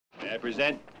May I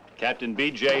present Captain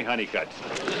B.J. Hunnicutt.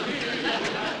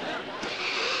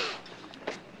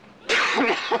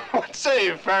 What say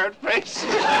you, ferret face?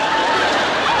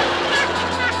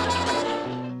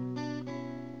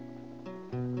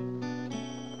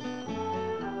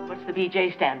 What's the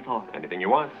BJ stand for? Anything you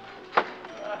want.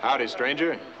 Howdy,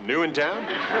 stranger. New in town?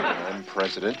 I'm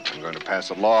president. I'm going to pass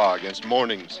a law against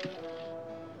mornings.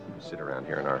 We sit around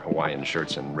here in our Hawaiian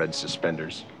shirts and red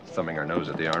suspenders, thumbing our nose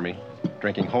at the Army,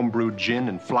 drinking homebrewed gin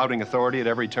and flouting authority at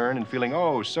every turn and feeling,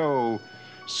 oh, so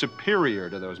superior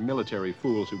to those military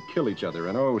fools who kill each other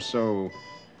and, oh, so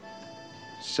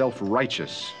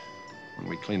self-righteous when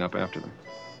we clean up after them.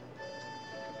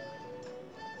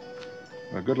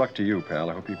 Well, good luck to you, pal.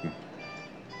 I hope you can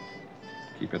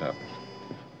keep it up.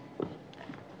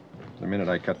 The minute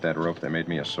I cut that rope, they made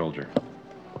me a soldier.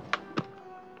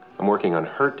 I'm working on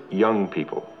hurt young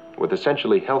people with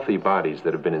essentially healthy bodies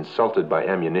that have been insulted by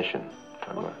ammunition.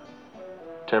 I'm a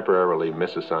temporarily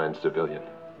misassigned civilian.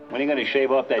 When are you going to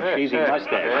shave off that cheesy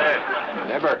mustache?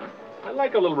 Never. I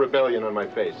like a little rebellion on my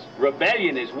face.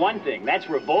 Rebellion is one thing. That's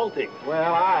revolting.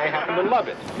 Well, I happen to love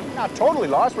it. Not totally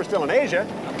lost. We're still in Asia.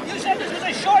 You said this was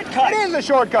a shortcut. It is a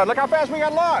shortcut. Look how fast we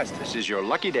got lost. This is your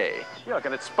lucky day. You're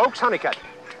looking at Spokes Hunnicutt,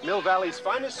 Mill Valley's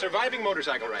finest surviving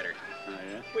motorcycle rider. Oh,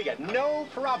 yeah? We got no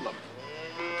problem.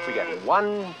 We got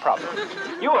one problem.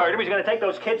 You heard him. He's going to take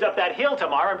those kids up that hill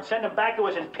tomorrow and send them back to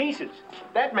us in pieces.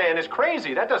 That man is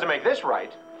crazy. That doesn't make this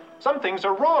right. Some things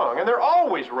are wrong, and they're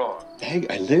always wrong. Dag,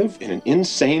 I live in an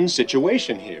insane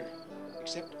situation here.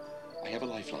 Except I have a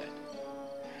lifeline.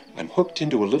 I'm hooked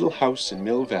into a little house in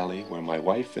Mill Valley where my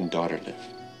wife and daughter live.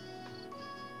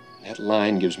 That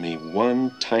line gives me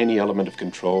one tiny element of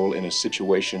control in a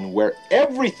situation where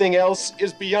everything else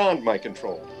is beyond my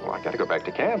control. Well, I got to go back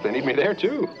to camp. They need me there,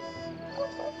 too.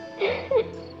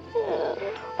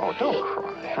 Oh, don't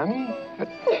cry, honey.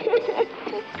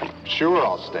 Sure,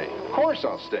 I'll stay. Of course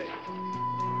I'll stay.